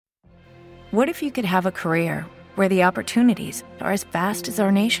What if you could have a career where the opportunities are as vast as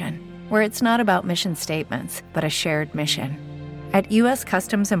our nation, where it's not about mission statements, but a shared mission? At U.S.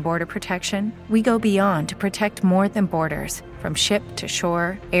 Customs and Border Protection, we go beyond to protect more than borders. From ship to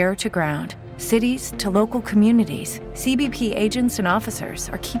shore, air to ground, cities to local communities, CBP agents and officers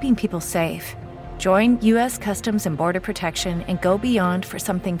are keeping people safe. Join U.S. Customs and Border Protection and go beyond for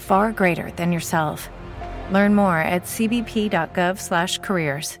something far greater than yourself. Learn more at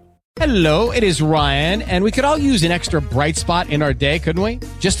cbp.gov/careers. Hello, it is Ryan, and we could all use an extra bright spot in our day, couldn't we?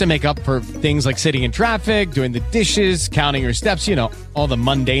 Just to make up for things like sitting in traffic, doing the dishes, counting your steps, all the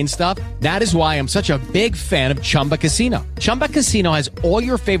mundane stuff. That is why I'm such a big fan of Chumba Casino. Chumba Casino has all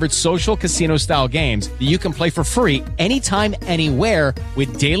your favorite social casino-style games that you can play for free anytime, anywhere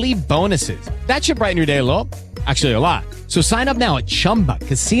with daily bonuses. That should brighten your day a little. Actually, a lot. So sign up now at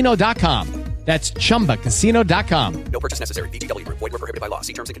ChumbaCasino.com. That's ChumbaCasino.com. No purchase necessary. VGW Group. Void where prohibited by law.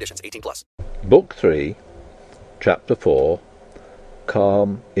 See terms and conditions. 18+. Book 3, Chapter 4,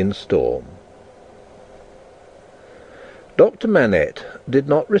 Calm in Storm. Dr. Manette did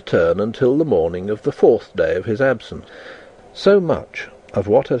not return until the morning of the 4th day of his absence. So much of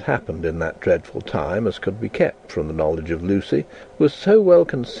what had happened in that dreadful time as could be kept from the knowledge of Lucy was so well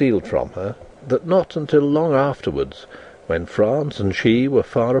concealed from her that not until long afterwards, when France and she were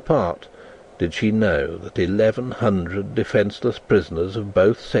far apart, did she know that 1,100 defenceless prisoners of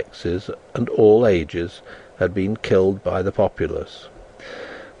both sexes and all ages had been killed by the populace,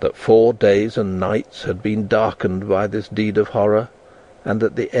 that 4 days and nights had been darkened by this deed of horror, and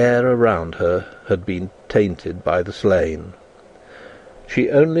that the air around her had been tainted by the slain.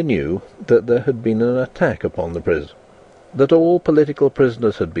 She only knew that there had been an attack upon the prison, that all political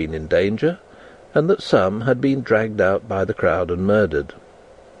prisoners had been in danger, and that some had been dragged out by the crowd and murdered.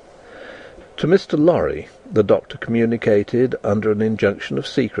 To Mr. Lorry the doctor communicated, under an injunction of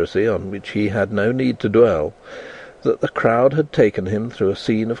secrecy on which he had no need to dwell, that the crowd had taken him through a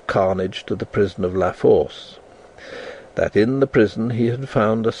scene of carnage to the prison of La Force, that in the prison he had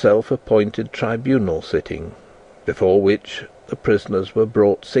found a self-appointed tribunal sitting, before which the prisoners were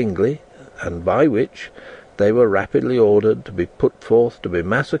brought singly, and by which they were rapidly ordered to be put forth to be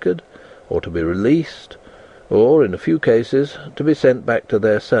massacred, or to be released, or, in a few cases, to be sent back to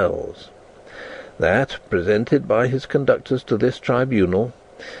their cells. That, presented by his conductors to this tribunal,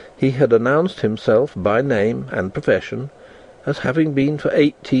 he had announced himself by name and profession as having been for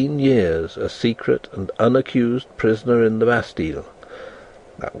 18 years a secret and unaccused prisoner in the Bastille,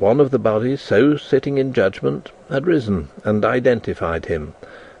 that one of the bodies so sitting in judgment had risen and identified him,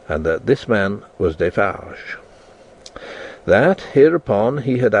 and that this man was Defarge. That, hereupon,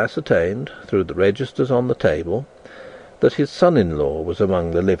 he had ascertained, through the registers on the table, that his son-in-law was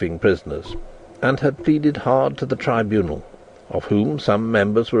among the living prisoners, and had pleaded hard to the tribunal, of whom some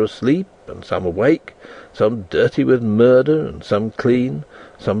members were asleep and some awake, some dirty with murder and some clean,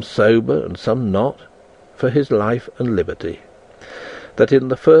 some sober and some not, for his life and liberty. That in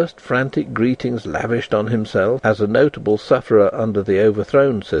the first frantic greetings lavished on himself as a notable sufferer under the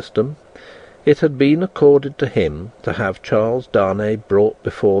overthrown system, it had been accorded to him to have Charles Darnay brought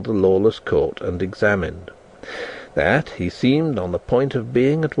before the lawless court and examined. That he seemed on the point of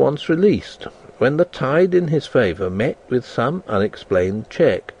being at once released, when the tide in his favour met with some unexplained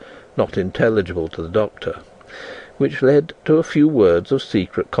check, not intelligible to the doctor, which led to a few words of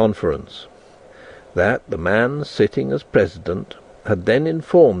secret conference. That the man sitting as president had then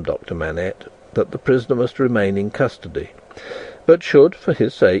informed Dr. Manette that the prisoner must remain in custody, but should, for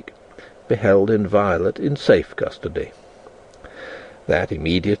his sake, be held inviolate in safe custody. That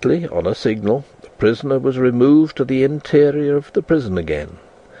immediately, on a signal, the prisoner was removed to the interior of the prison again,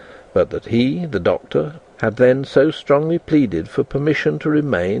 but that he, the doctor, had then so strongly pleaded for permission to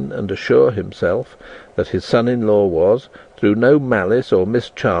remain and assure himself that his son-in-law was, through no malice or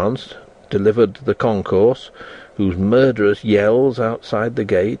mischance, delivered to the concourse, whose murderous yells outside the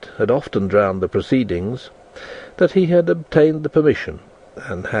gate had often drowned the proceedings, that he had obtained the permission,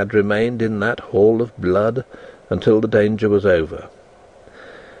 and had remained in that hall of blood until the danger was over.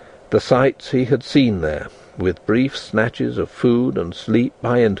 The sights he had seen there, with brief snatches of food and sleep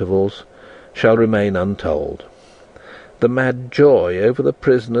by intervals, shall remain untold. The mad joy over the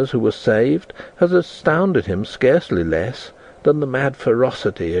prisoners who were saved has astounded him scarcely less than the mad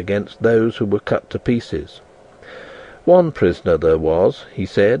ferocity against those who were cut to pieces. One prisoner there was, he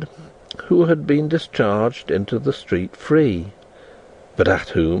said, who had been discharged into the street free, but at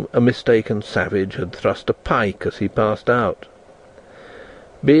whom a mistaken savage had thrust a pike as he passed out.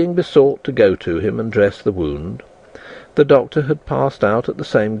 Being besought to go to him and dress the wound, the doctor had passed out at the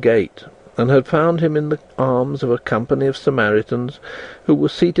same gate, and had found him in the arms of a company of Samaritans who were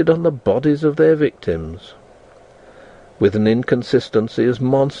seated on the bodies of their victims. With an inconsistency as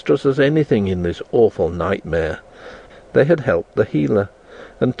monstrous as anything in this awful nightmare, they had helped the healer,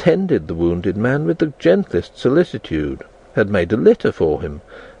 and tended the wounded man with the gentlest solicitude, had made a litter for him,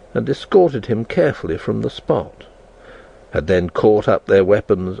 and escorted him carefully from the spot, had then caught up their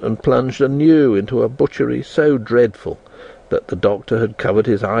weapons and plunged anew into a butchery so dreadful that the doctor had covered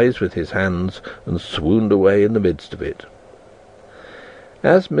his eyes with his hands and swooned away in the midst of it.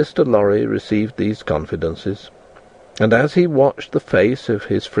 As Mr. Lorry received these confidences, and as he watched the face of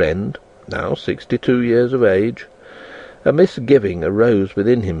his friend, now 62 years of age, a misgiving arose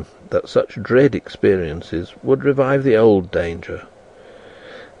within him that such dread experiences would revive the old danger.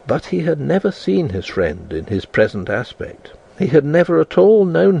 But he had never seen his friend in his present aspect. He had never at all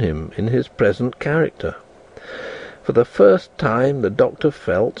known him in his present character. For the first time the doctor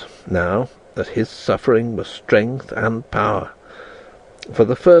felt, now, that his suffering was strength and power. For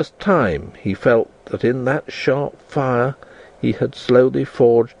the first time he felt that in that sharp fire he had slowly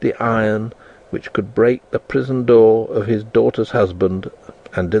forged the iron which could break the prison door of his daughter's husband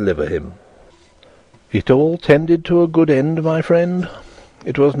and deliver him. It all tended to a good end, my friend.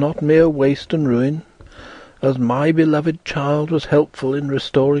 It was not mere waste and ruin. As my beloved child was helpful in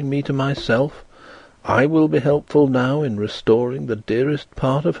restoring me to myself, I will be helpful now in restoring the dearest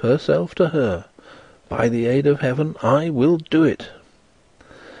part of herself to her. By the aid of heaven, I will do it.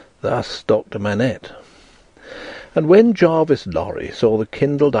 Thus Dr. Manette. And when Jarvis Lorry saw the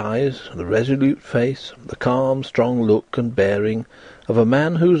kindled eyes, the resolute face, the calm, strong look and bearing of a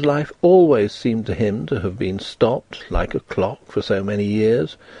man whose life always seemed to him to have been stopped, like a clock, for so many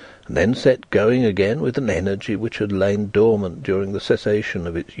years, and then set going again with an energy which had lain dormant during the cessation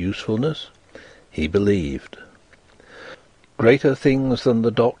of its usefulness, he believed. Greater things than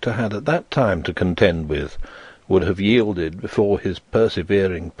the doctor had at that time to contend with would have yielded before his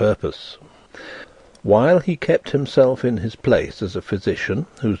persevering purpose. While he kept himself in his place as a physician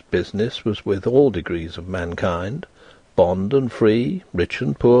whose business was with all degrees of mankind, bond and free, rich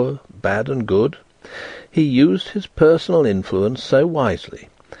and poor, bad and good, he used his personal influence so wisely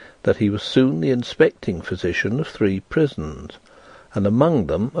that he was soon the inspecting physician of 3 prisons, and among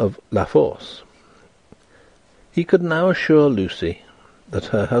them of La Force. He could now assure Lucy that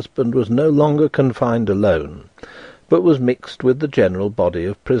her husband was no longer confined alone, but was mixed with the general body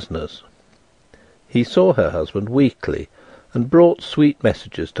of prisoners. He saw her husband weekly, and brought sweet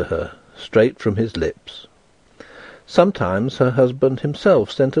messages to her, straight from his lips. Sometimes her husband himself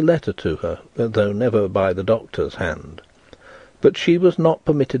sent a letter to her, though never by the doctor's hand. But she was not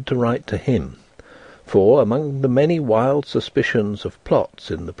permitted to write to him, for, among the many wild suspicions of plots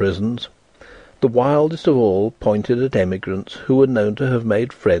in the prisons, the wildest of all pointed at emigrants who were known to have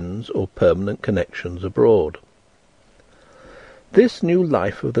made friends or permanent connections abroad. This new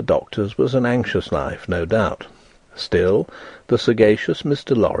life of the doctor's was an anxious life, no doubt. Still, the sagacious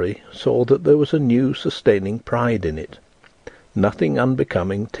Mr. Lorry saw that there was a new sustaining pride in it. Nothing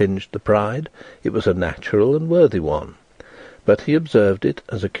unbecoming tinged the pride. It was a natural and worthy one, but he observed it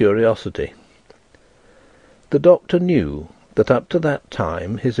as a curiosity. The doctor knew that up to that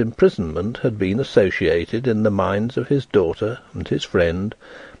time his imprisonment had been associated in the minds of his daughter and his friend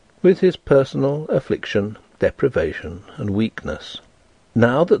with his personal affliction, deprivation, and weakness.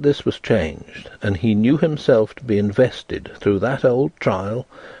 Now that this was changed, and he knew himself to be invested through that old trial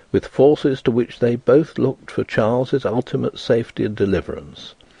with forces to which they both looked for Charles's ultimate safety and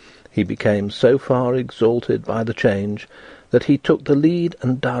deliverance, he became so far exalted by the change that he took the lead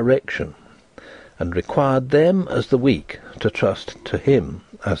and direction, and required them as the weak to trust to him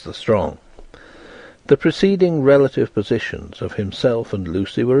as the strong. The preceding relative positions of himself and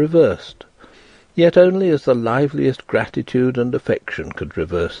Lucy were reversed, yet only as the liveliest gratitude and affection could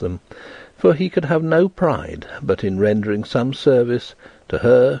reverse them, for he could have no pride but in rendering some service to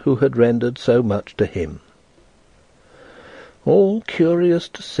her who had rendered so much to him. All curious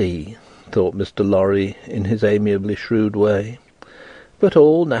to see, thought Mr. Lorry in his amiably shrewd way, but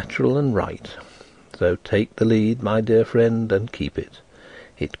all natural and right. So take the lead, my dear friend, and keep it.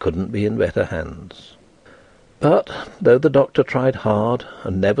 It couldn't be in better hands. But, though the doctor tried hard,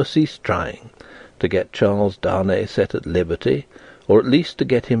 and never ceased trying, to get Charles Darnay set at liberty, or at least to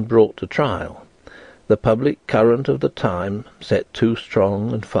get him brought to trial, the public current of the time set too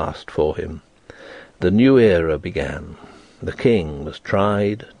strong and fast for him. The new era began. The king was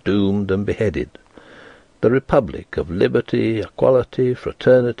tried, doomed, and beheaded. The republic of liberty, equality,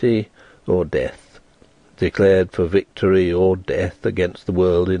 fraternity, or death, declared for victory or death against the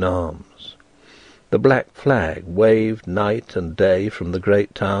world in arms. The black flag waved night and day from the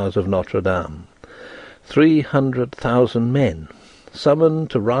great towers of Notre Dame. 300,000 men, summoned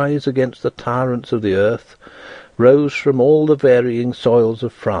to rise against the tyrants of the earth, rose from all the varying soils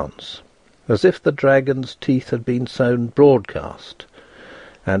of France, as if the dragon's teeth had been sown broadcast,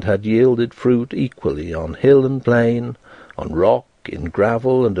 and had yielded fruit equally on hill and plain, on rock, in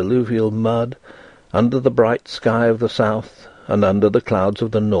gravel and alluvial mud, under the bright sky of the south, and under the clouds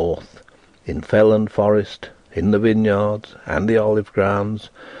of the north, in fell and forest, in the vineyards and the olive grounds,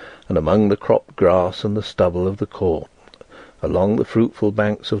 and among the cropped grass and the stubble of the corn, along the fruitful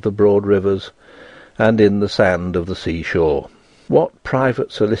banks of the broad rivers, and in the sand of the sea-shore. What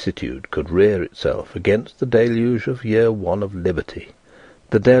private solicitude could rear itself against the deluge of year one of liberty,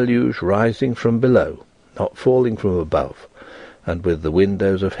 the deluge rising from below, not falling from above, and with the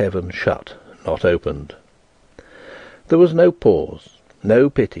windows of heaven shut, not opened? There was no pause, no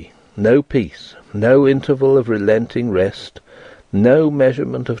pity, no peace, no interval of relenting rest, no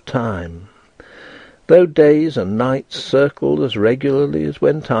measurement of time. Though days and nights circled as regularly as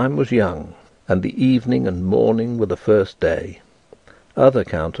when time was young, and the evening and morning were the first day, other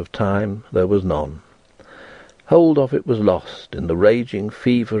count of time there was none. Hold of it was lost in the raging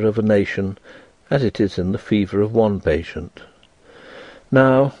fever of a nation, as it is in the fever of one patient.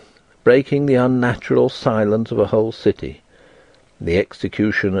 Now, breaking the unnatural silence of a whole city, the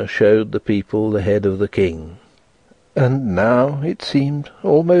executioner showed the people the head of the king, and now, it seemed,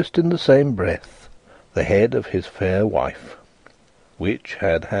 almost in the same breath, the head of his fair wife, which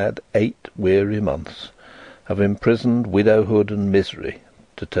had had 8 weary months of imprisoned widowhood and misery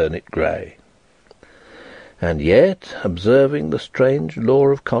to turn it grey. And yet, observing the strange law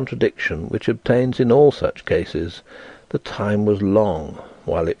of contradiction which obtains in all such cases, the time was long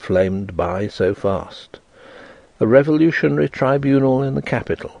while it flamed by so fast. A revolutionary tribunal in the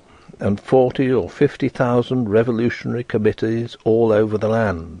capital, and 40 or 50,000 revolutionary committees all over the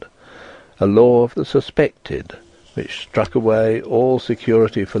land. A law of the suspected, which struck away all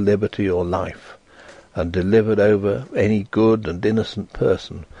security for liberty or life, and delivered over any good and innocent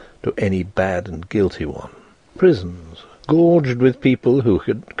person to any bad and guilty one. Prisons, gorged with people who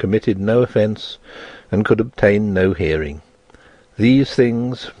had committed no offence and could obtain no hearing. These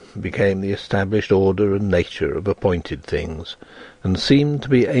things became the established order and nature of appointed things, and seemed to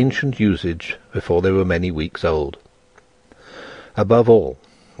be ancient usage before they were many weeks old. Above all,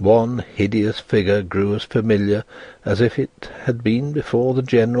 one hideous figure grew as familiar as if it had been before the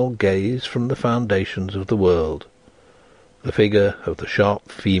general gaze from the foundations of the world, the figure of the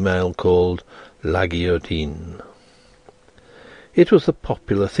sharp female called La Guillotine. It was the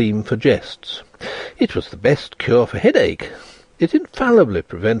popular theme for jests. It was the best cure for headache. It infallibly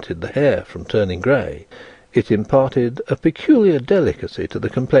prevented the hair from turning grey. It imparted a peculiar delicacy to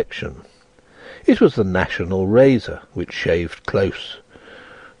the complexion. It was the national razor, which shaved close.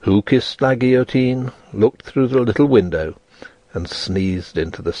 Who kissed La Guillotine, looked through the little window, and sneezed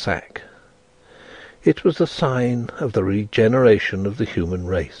into the sack. It was the sign of the regeneration of the human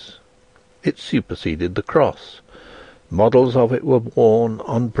race. It superseded the cross. Models of it were worn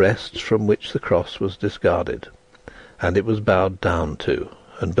on breasts from which the cross was discarded, and it was bowed down to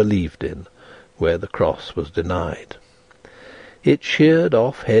and believed in where the cross was denied. It sheared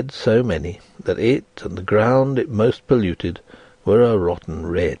off heads so many that it and the ground it most polluted were a rotten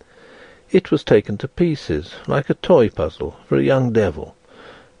red. It was taken to pieces like a toy puzzle for a young devil,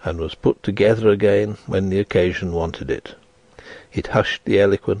 and was put together again when the occasion wanted it. It hushed the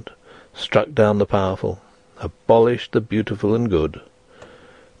eloquent, struck down the powerful, abolished the beautiful and good.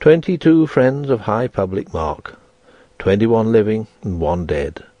 22 friends of high public mark, 21 living and 1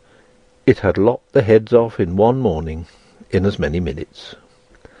 dead. It had lopped the heads off in one morning, in as many minutes.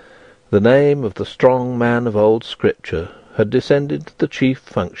 The name of the strong man of old Scripture had descended to the chief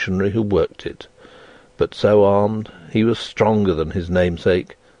functionary who worked it, but so armed he was stronger than his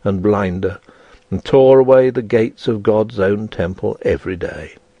namesake, and blinder, and tore away the gates of God's own temple every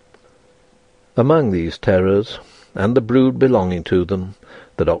day. Among these terrors, and the brood belonging to them,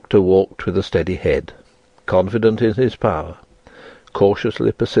 the doctor walked with a steady head, confident in his power,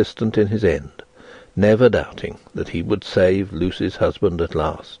 cautiously persistent in his end, never doubting that he would save Lucy's husband at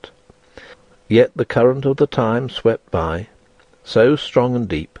last. Yet the current of the time swept by, so strong and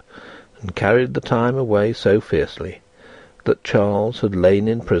deep, and carried the time away so fiercely, that Charles had lain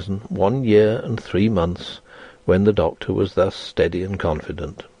in prison 1 year and 3 months when the doctor was thus steady and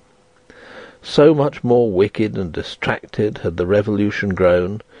confident. So much more wicked and distracted had the Revolution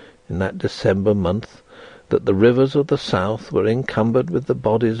grown in that December month, that the rivers of the south were encumbered with the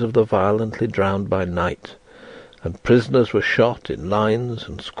bodies of the violently drowned by night, and prisoners were shot in lines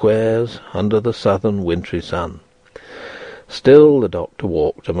and squares under the southern wintry sun. Still the doctor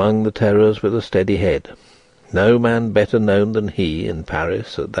walked among the terrors with a steady head. No man better known than he in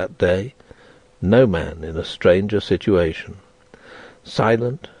Paris at that day, no man in a stranger situation.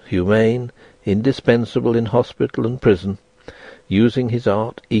 Silent, humane, indispensable in hospital and prison, using his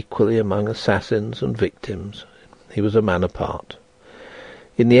art equally among assassins and victims, he was a man apart.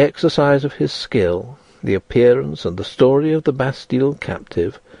 In the exercise of his skill, the appearance and the story of the Bastille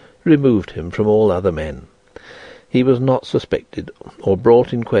captive removed him from all other men. He was not suspected or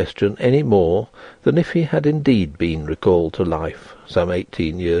brought in question any more than if he had indeed been recalled to life some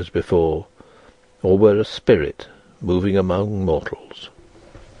 18 years before, or were a spirit moving among mortals.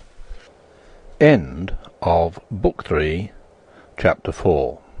 End of Book 3, Chapter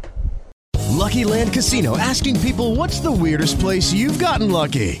 4. Lucky Land Casino, asking people, what's the weirdest place you've gotten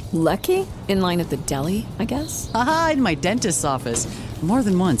lucky? Lucky? In line at the deli, I guess? Aha, in my dentist's office. More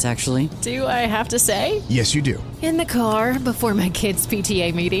than once, actually. Do I have to say? Yes, you do. In the car before my kids'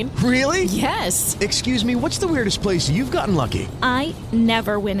 PTA meeting. Really? Yes. Excuse me, what's the weirdest place you've gotten lucky? I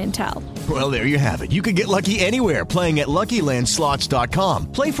never win and tell. Well, there you have it. You can get lucky anywhere, playing at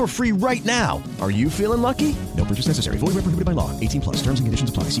LuckyLandSlots.com. Play for free right now. Are you feeling lucky? No purchase necessary. Void where prohibited by law. 18+. Terms and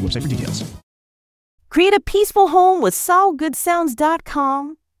conditions apply. See website for details. Create a peaceful home with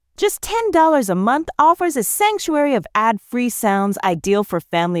SolGoodSounds.com. Just $10 a month offers a sanctuary of ad-free sounds ideal for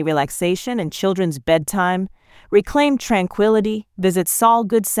family relaxation and children's bedtime. Reclaim tranquility. Visit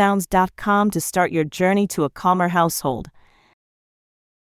SolGoodSounds.com to start your journey to a calmer household.